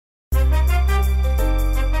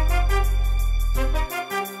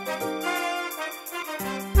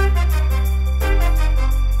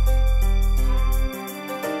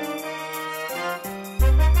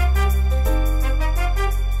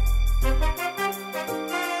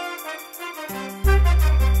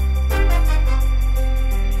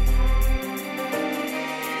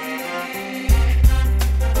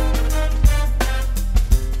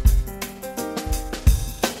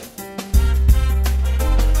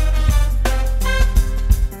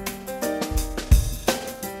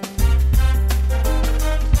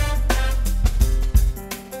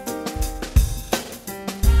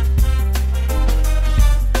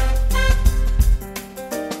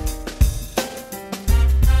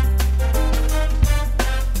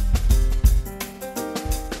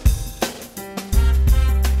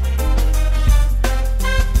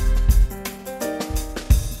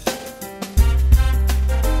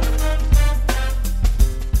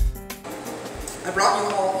I brought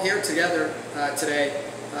you all here together today,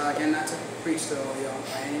 again, not to preach to all of y'all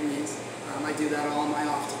by any means. I do that all in my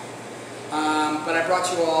off time. But I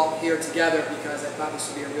brought you all here together because I thought this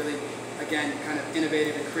would be a really, again, kind of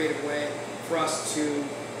innovative and creative way for us to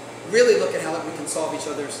really look at how we can solve each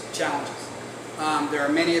other's challenges. There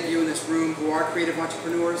are many of you in this room who are creative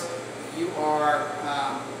entrepreneurs. You are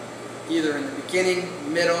either in the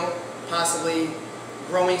beginning, middle, possibly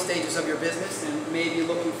growing stages of your business, and maybe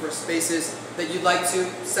looking for spaces that you'd like to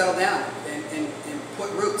settle down and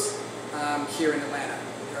put roots here in Atlanta.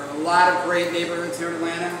 There are a lot of great neighborhoods here in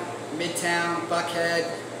Atlanta: Midtown,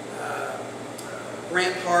 Buckhead,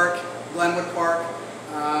 Grant Park, Glenwood Park,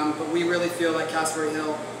 but we really feel like Castleberry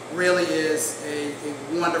Hill really is a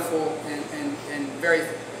wonderful and very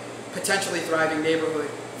potentially thriving neighborhood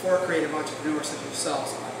for creative entrepreneurs such as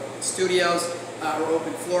yourselves. Open studios, or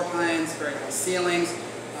open floor plans, very high ceilings,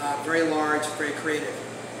 very large, very creative.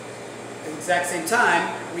 At the exact same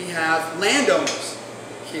time, we have landowners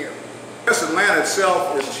here. Atlanta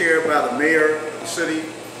itself is chaired by the mayor of the city,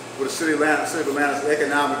 with the City of Atlanta's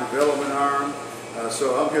economic development arm.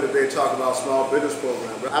 So I'm here today to talk about small business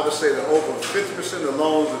program. But I would say that over 50% of the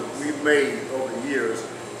loans that we've made over the years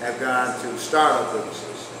have gone to startup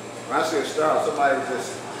businesses. When I say a startup, somebody was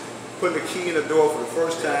just putting the key in the door for the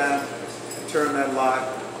first time and turning that lock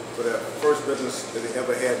for that first business that they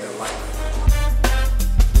ever had in their life.